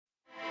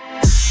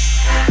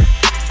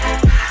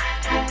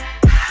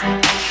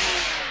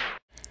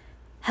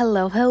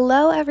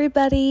Hello,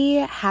 everybody.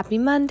 Happy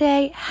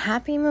Monday.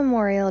 Happy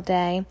Memorial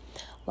Day.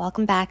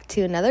 Welcome back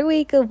to another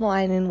week of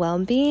Wine and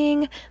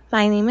Well-Being.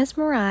 My name is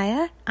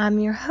Mariah. I'm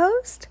your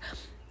host,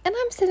 and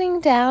I'm sitting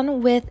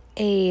down with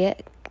a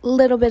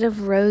little bit of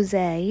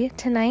rosé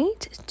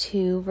tonight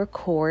to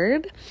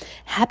record.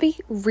 Happy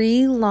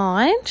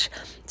relaunch.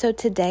 So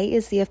today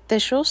is the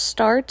official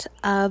start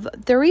of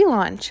the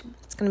relaunch.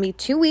 It's going to be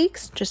 2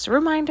 weeks. Just a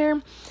reminder,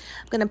 I'm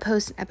going to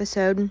post an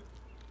episode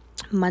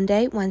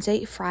Monday,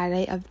 Wednesday,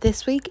 Friday of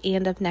this week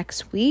and of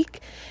next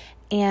week.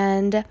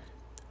 And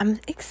I'm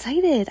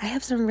excited. I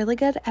have some really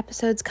good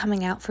episodes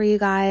coming out for you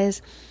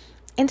guys.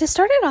 And to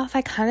start it off,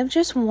 I kind of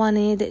just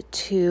wanted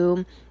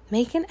to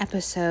make an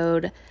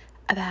episode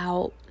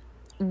about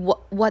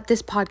what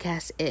this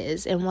podcast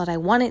is and what I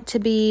want it to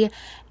be,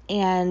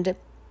 and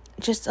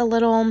just a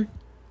little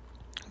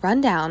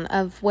rundown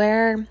of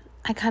where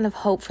I kind of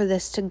hope for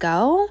this to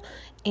go.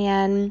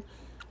 And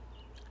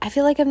I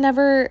feel like I've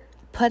never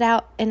put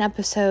out an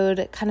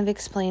episode kind of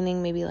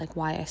explaining maybe like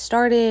why I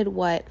started,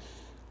 what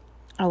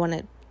I want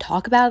to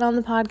talk about on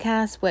the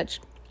podcast, which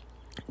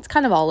it's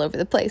kind of all over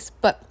the place,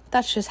 but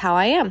that's just how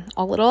I am,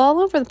 a little all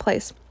over the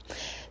place.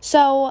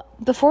 So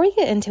before we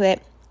get into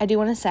it, I do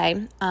want to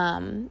say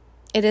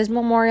it is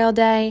Memorial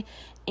Day,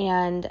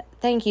 and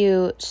thank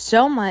you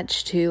so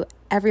much to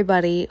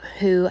everybody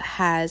who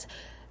has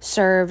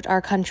served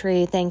our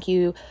country. Thank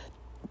you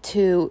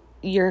to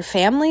your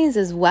families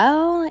as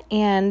well,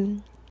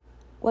 and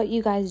what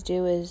you guys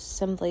do is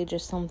simply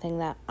just something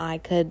that I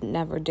could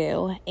never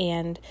do,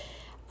 and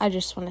I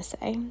just want to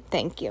say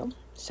thank you.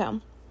 So,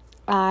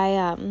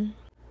 I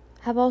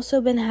have also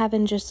been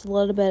having just a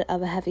little bit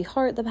of a heavy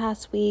heart the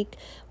past week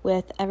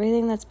with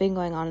everything that's been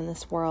going on in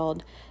this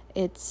world.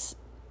 It's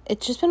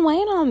just been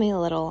weighing on me a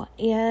little,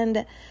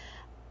 and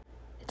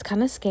it's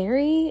kind of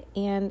scary,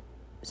 and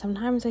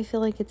sometimes I feel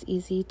like it's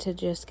easy to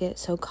just get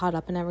so caught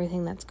up in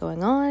everything that's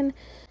going on.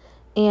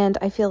 And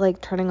I feel like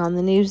turning on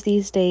the news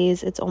these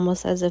days, it's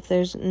almost as if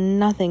there's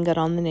nothing good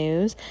on the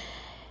news.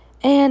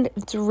 And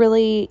it's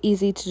really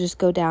easy to just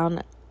go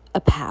down a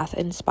path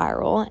and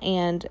spiral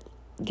and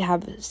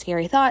have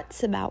scary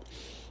thoughts about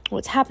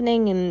what's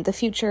happening in the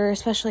future,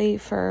 especially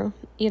for,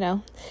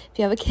 if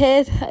you have a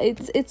kid,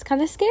 it's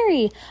kind of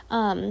scary.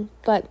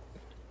 But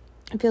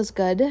it feels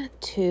good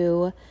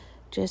to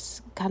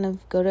just kind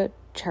of go to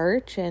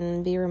church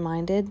and be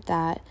reminded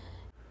that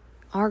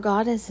our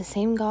God is the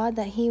same God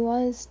that he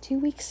was 2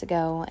 weeks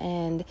ago,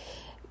 and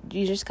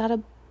you just got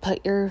to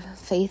put your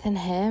faith in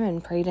him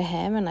and pray to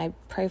him. And I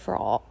pray for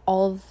all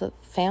of the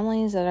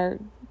families that are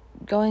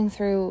going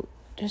through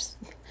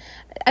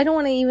I don't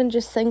want to even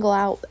just single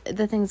out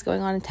the things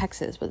going on in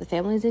Texas, but the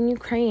families in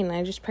Ukraine.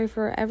 I just pray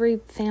for every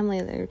family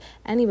there,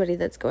 anybody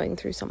that's going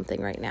through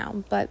something right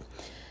now. But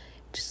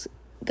just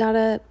got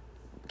to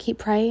keep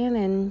praying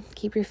and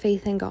keep your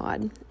faith in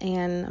God.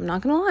 And I'm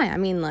not going to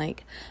lie.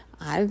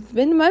 I've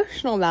been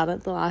emotional about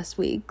it the last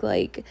week,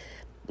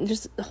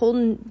 just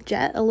holding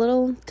Jet a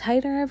little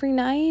tighter every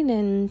night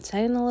and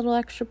saying a little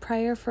extra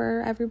prayer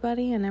for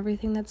everybody and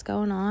everything that's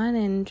going on,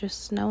 and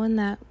just knowing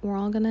that we're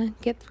all going to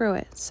get through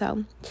it.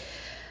 So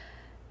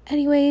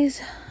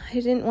anyways, I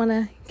didn't want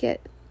to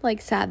get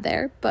sad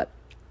there, but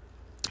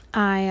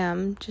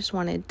I just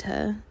wanted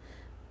to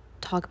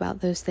talk about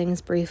those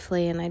things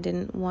briefly, and I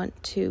didn't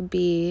want to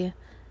be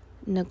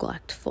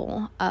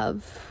neglectful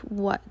of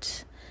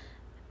what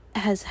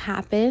has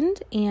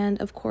happened,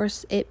 and of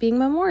course it being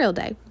Memorial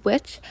Day,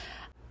 which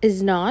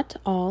is not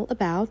all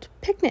about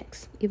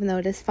picnics, even though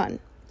it is fun.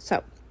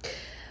 So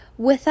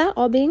with that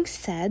all being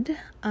said,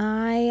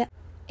 I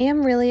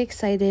am really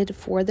excited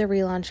for the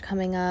relaunch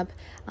coming up,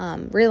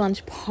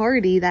 relaunch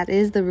party, that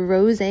is the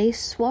Rosé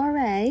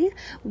Soirée,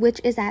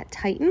 which is at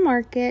Titan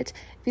Market.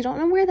 If you don't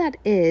know where that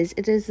is,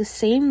 it is the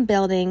same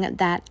building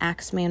that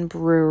Axeman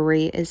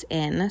Brewery is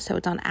in. So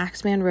it's on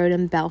Axeman Road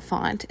in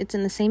Bellefonte. It's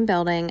in the same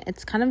building.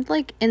 It's kind of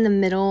in the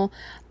middle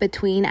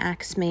between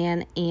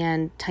Axeman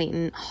and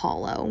Titan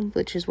Hollow,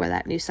 which is where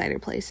that new cider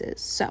place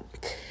is. So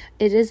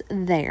it is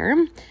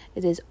there.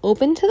 It is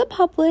open to the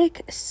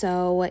public.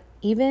 So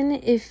even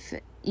if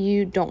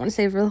you don't want to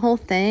stay for the whole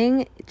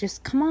thing,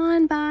 just come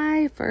on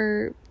by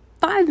for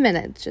 5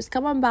 minutes. Just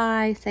come on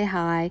by, say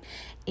hi,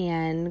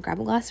 and grab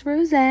a glass of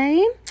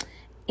rosé,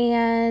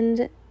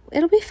 and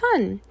it'll be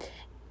fun.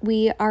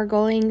 We are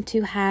going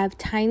to have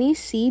tiny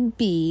seed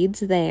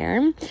beads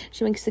there.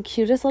 She makes the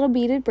cutest little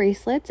beaded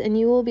bracelets, and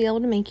you will be able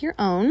to make your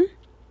own.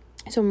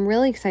 So I'm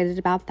really excited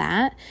about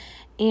that.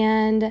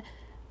 And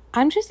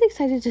I'm just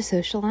excited to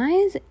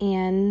socialize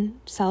and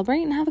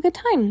celebrate and have a good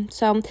time.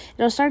 So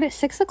it'll start at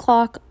 6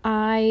 o'clock.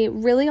 I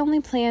really only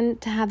plan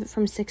to have it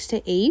from 6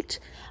 to 8.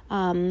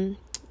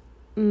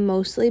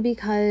 Mostly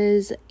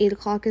because 8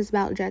 o'clock is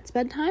about Jet's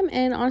bedtime,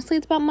 and honestly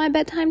it's about my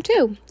bedtime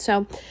too.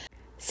 So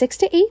 6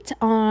 to 8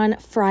 on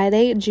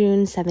Friday,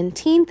 June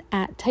 17th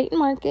at Titan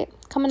Market.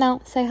 Come on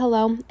out, say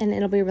hello, and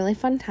it'll be a really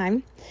fun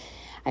time.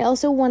 I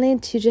also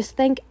wanted to just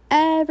thank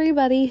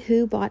everybody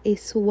who bought a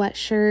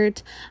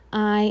sweatshirt.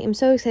 I am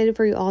so excited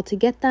for you all to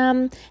get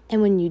them.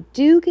 And when you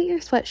do get your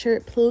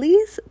sweatshirt,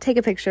 please take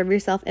a picture of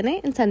yourself in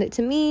it and send it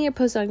to me or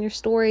post it on your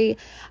story.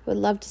 I would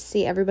love to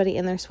see everybody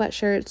in their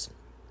sweatshirts.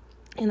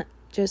 And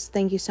just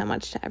thank you so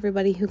much to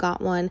everybody who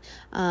got one.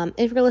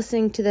 If you're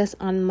listening to this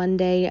on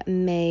Monday,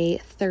 May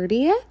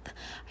 30th,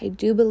 I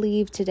do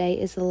believe today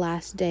is the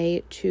last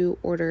day to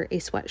order a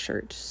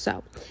sweatshirt.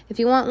 So if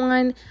you want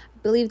one, I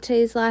believe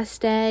today's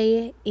last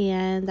day,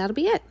 and that'll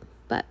be it.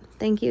 But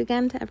thank you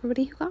again to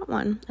everybody who got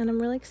one, and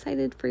I'm really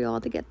excited for you all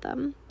to get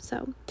them.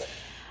 So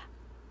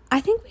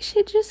I think we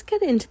should just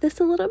get into this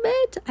a little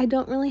bit. I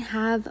don't really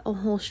have a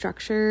whole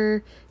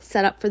structure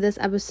set up for this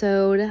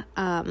episode.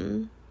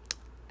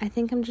 I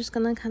think I'm just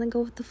going to kind of go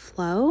with the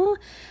flow.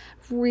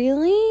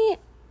 Really,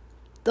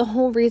 the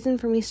whole reason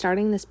for me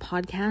starting this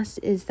podcast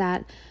is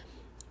that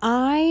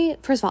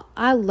first of all,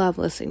 I love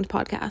listening to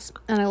podcasts,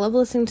 and I love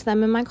listening to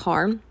them in my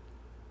car,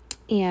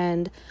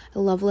 and I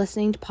love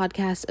listening to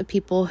podcasts of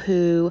people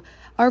who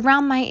are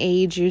around my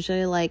age,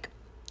 usually like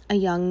a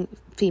young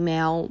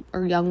female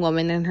or young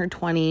woman in her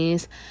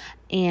 20s,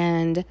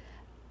 and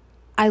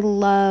I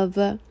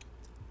love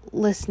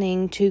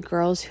listening to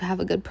girls who have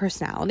a good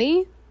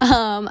personality.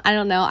 I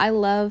don't know. I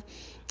love,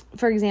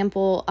 for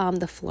example,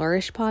 the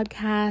Flourish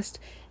podcast.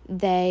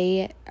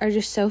 They are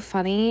just so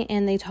funny,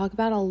 and they talk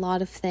about a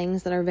lot of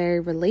things that are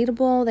very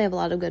relatable. They have a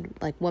lot of good,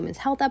 like, women's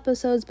health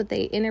episodes, but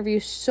they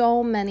interview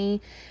so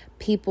many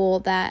people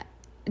that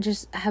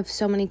just have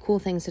so many cool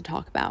things to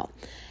talk about.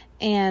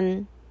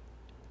 And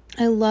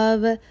I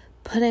love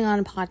putting on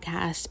a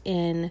podcast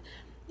and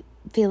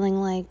feeling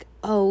like,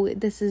 oh,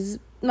 this is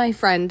my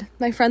friend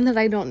that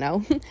I don't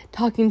know,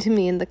 talking to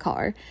me in the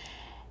car.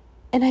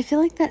 And I feel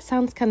like that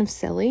sounds kind of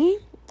silly,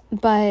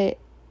 but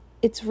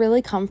it's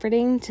really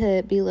comforting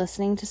to be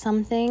listening to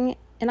something.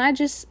 And I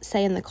just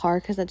say in the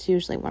car because that's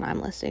usually when I'm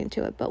listening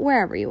to it, but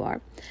wherever you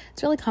are,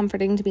 it's really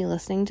comforting to be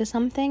listening to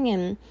something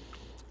and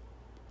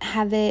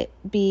have it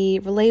be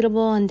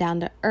relatable and down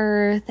to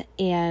earth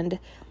and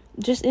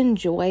just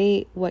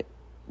enjoy what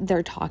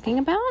they're talking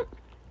about.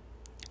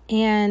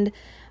 And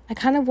I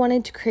kind of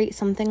wanted to create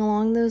something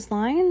along those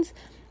lines.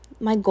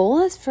 My goal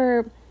is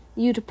for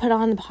you to put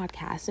on the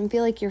podcast and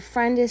feel like your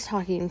friend is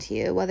talking to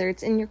you, whether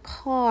it's in your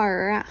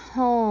car or at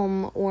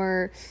home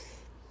or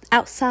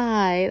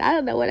outside. I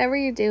don't know, whatever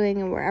you're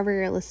doing and wherever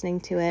you're listening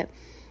to it.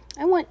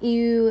 I want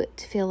you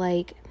to feel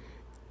like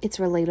it's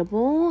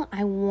relatable.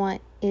 I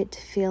want it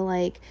to feel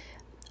like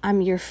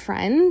I'm your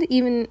friend.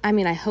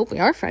 I hope we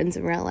are friends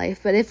in real life,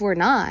 but if we're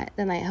not,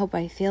 then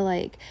I feel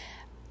like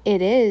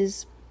it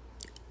is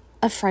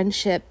a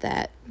friendship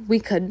that we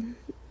could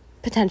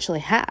potentially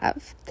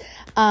have.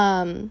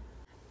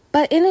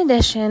 But in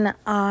addition,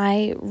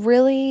 I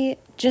really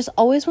just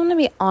always want to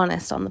be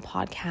honest on the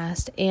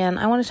podcast, and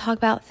I want to talk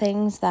about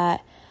things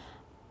that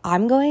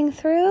I'm going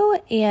through,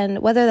 and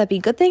whether that be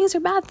good things or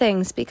bad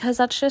things, because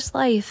that's just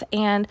life.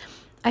 And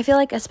I feel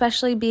like,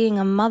 especially being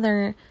a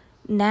mother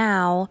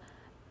now,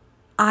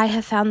 I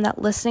have found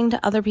that listening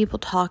to other people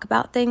talk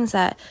about things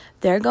that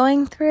they're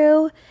going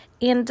through,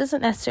 and it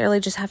doesn't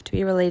necessarily just have to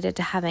be related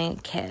to having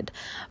a kid,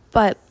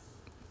 but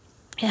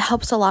it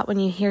helps a lot when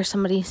you hear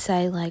somebody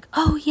say like,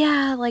 oh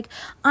yeah, like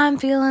I'm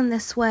feeling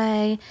this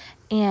way.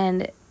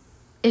 And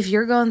if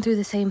you're going through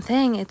the same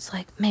thing, it's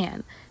like,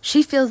 man,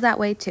 she feels that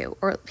way too,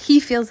 or he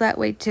feels that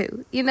way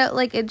too.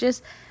 Like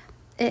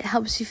it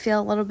helps you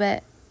feel a little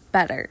bit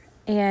better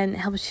and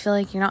helps you feel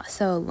like you're not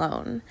so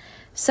alone.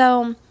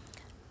 So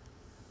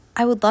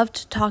I would love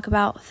to talk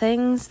about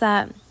things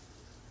that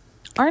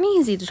aren't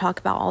easy to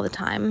talk about all the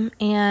time.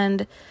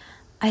 And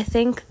I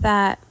think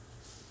that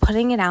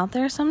putting it out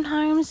there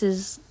sometimes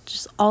is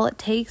just all it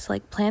takes,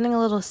 like planting a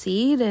little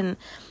seed, and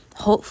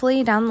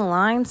hopefully down the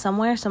line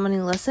somewhere somebody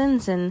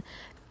listens and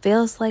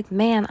feels like,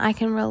 man, I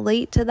can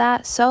relate to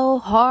that so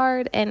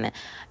hard, and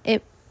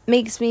it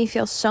makes me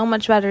feel so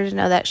much better to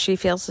know that she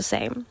feels the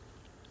same.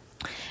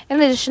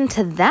 In addition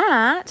to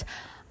that,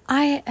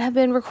 I have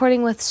been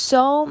recording with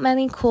so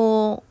many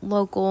cool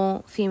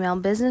local female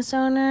business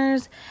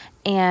owners,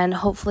 and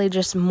hopefully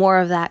just more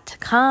of that to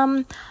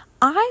come.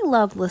 I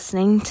love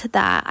listening to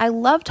that. I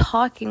love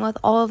talking with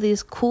all of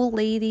these cool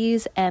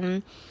ladies,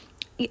 and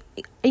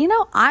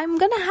I'm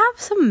going to have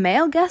some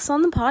male guests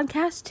on the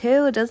podcast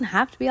too. It doesn't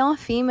have to be all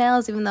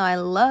females, even though I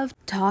love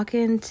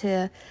talking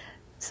to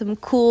some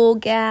cool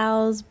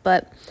gals,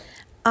 but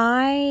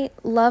I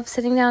love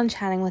sitting down and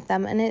chatting with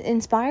them, and it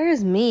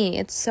inspires me.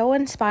 It's so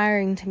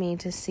inspiring to me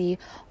to see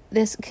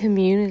this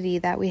community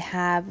that we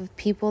have of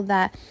people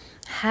that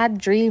had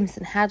dreams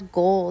and had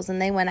goals,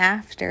 and they went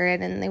after it,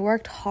 and they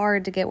worked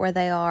hard to get where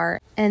they are,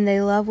 and they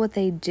love what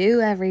they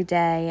do every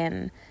day,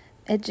 and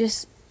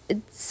it's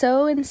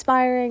so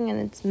inspiring, and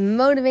it's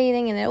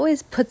motivating, and it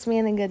always puts me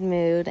in a good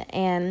mood.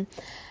 And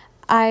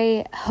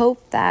I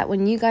hope that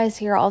when you guys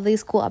hear all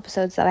these cool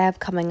episodes that I have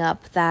coming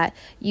up, that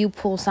you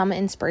pull some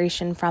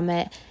inspiration from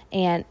it,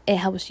 and it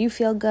helps you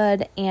feel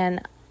good.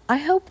 And I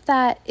hope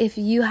that if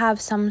you have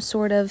some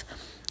sort of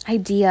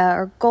idea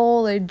or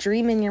goal or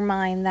dream in your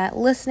mind, that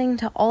listening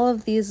to all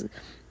of these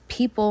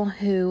people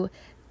who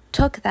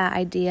took that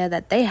idea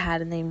that they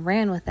had and they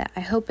ran with it,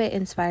 I hope it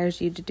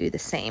inspires you to do the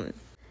same.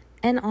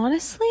 And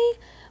honestly,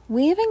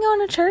 we've been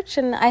going to church,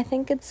 and I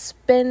think it's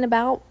been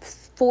about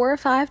 4 or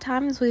 5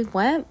 times we've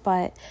went,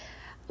 but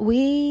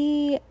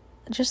we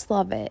just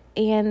love it.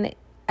 And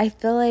I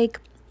feel like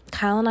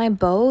Kyle and I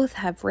both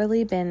have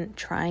really been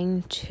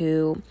trying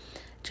to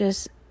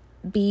just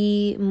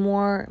be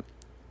more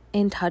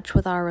in touch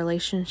with our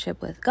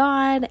relationship with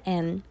God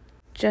and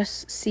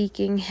just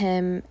seeking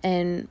Him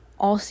in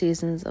all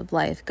seasons of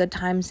life, good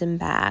times and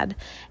bad.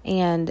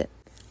 And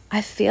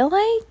I feel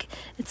like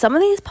some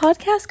of these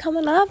podcasts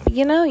coming up,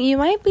 you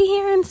might be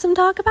hearing some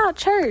talk about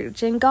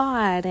church and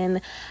God, and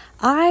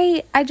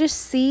I just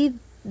see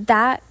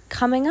that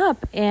coming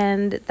up,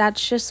 and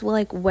that's just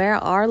like where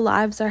our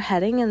lives are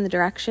heading in the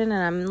direction.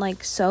 And I'm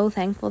like so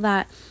thankful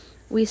that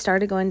we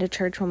started going to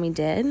church when we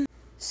did,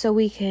 so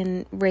we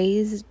can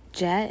raise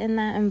Jet in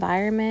that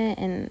environment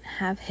and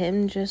have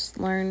him just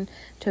learn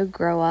to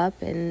grow up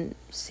and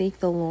seek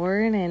the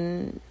Lord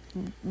and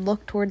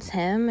look towards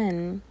Him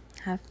and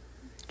have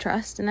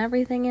trust and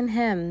everything in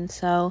Him.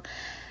 So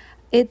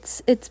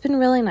it's been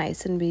really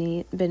nice and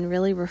been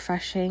really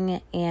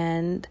refreshing.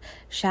 And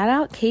shout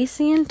out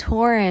Casey and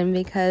Torin,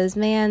 because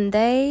man,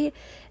 they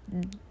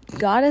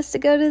got us to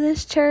go to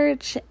this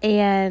church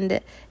and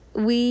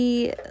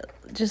we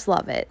just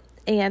love it.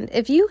 And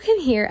if you can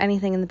hear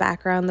anything in the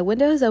background, the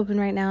window is open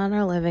right now in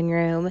our living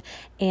room,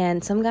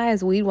 and some guy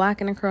is weed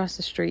whacking across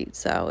the street.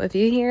 So if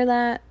you hear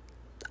that,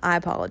 I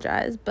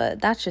apologize,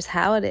 but that's just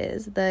how it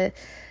is. The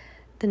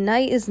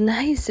night is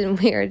nice and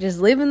we are just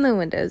leaving the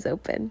windows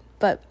open.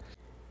 But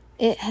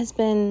it has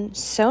been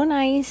so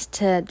nice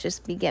to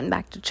just be getting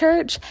back to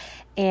church.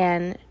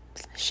 And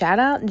shout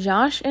out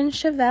Josh and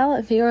Chevelle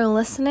if you are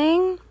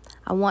listening.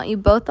 I want you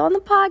both on the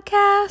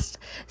podcast,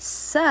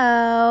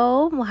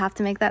 so we'll have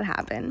to make that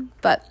happen.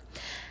 But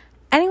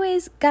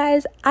anyways,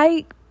 guys,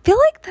 I feel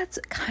like that's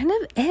kind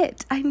of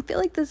it. I feel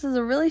like this is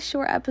a really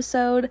short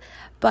episode,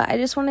 but I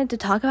just wanted to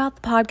talk about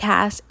the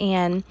podcast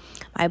and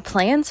my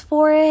plans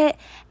for it.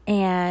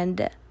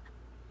 And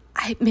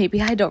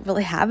maybe I don't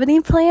really have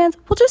any plans.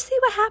 We'll just see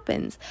what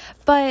happens.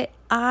 But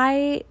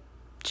I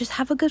just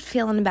have a good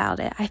feeling about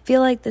it. I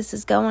feel like this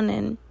is going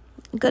in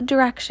a good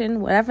direction,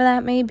 whatever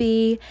that may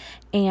be.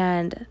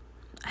 And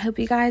I hope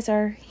you guys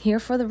are here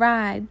for the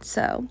ride.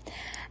 So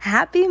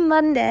happy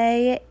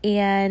Monday.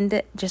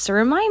 And just a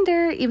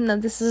reminder, even though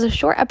this is a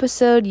short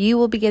episode, you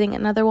will be getting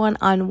another one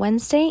on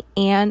Wednesday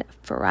and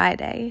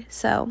Friday.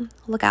 So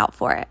look out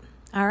for it.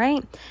 All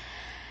right.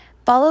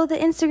 Follow the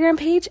Instagram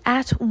page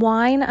at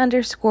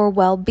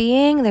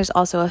wine_wellbeing. There's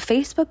also a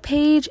Facebook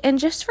page. And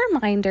just a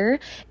reminder,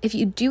 if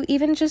you do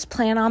even just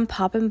plan on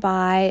popping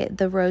by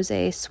the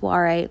Rosé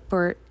Soirée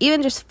for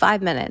even just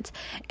 5 minutes,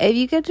 if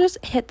you could just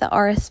hit the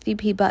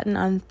RSVP button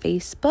on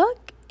Facebook,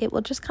 it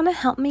will just kind of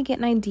help me get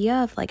an idea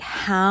of like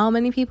how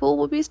many people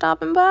will be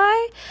stopping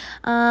by.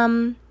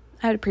 I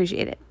would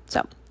appreciate it.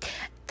 So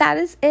that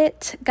is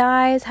it,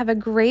 guys. Have a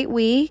great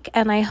week,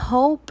 and I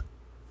hope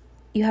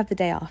you have the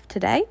day off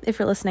today. If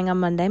you're listening on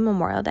Monday,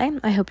 Memorial Day,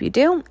 I hope you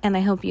do, and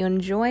I hope you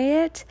enjoy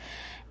it.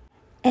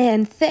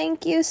 And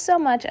thank you so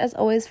much, as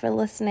always, for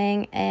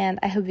listening, and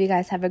I hope you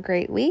guys have a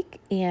great week,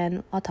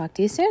 and I'll talk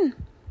to you soon.